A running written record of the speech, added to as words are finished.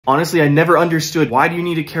Honestly, I never understood why do you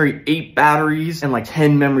need to carry 8 batteries and like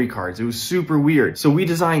 10 memory cards. It was super weird. So we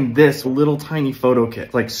designed this little tiny photo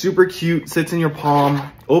kit. Like super cute, sits in your palm,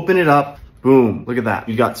 open it up, boom, look at that.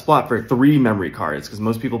 You got spot for 3 memory cards because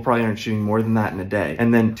most people probably aren't shooting more than that in a day.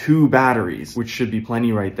 And then 2 batteries, which should be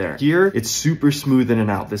plenty right there. Here, it's super smooth in and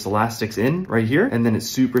out. This elastic's in right here, and then it's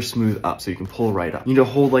super smooth up so you can pull right up. You need to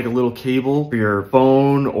hold like a little cable for your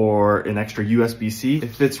phone or an extra USB-C.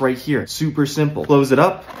 It fits right here. Super simple. Close it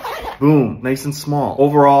up, boom, nice and small.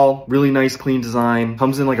 Overall, really nice, clean design.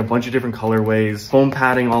 Comes in like a bunch of different colorways. Foam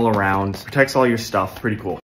padding all around. Protects all your stuff. Pretty cool.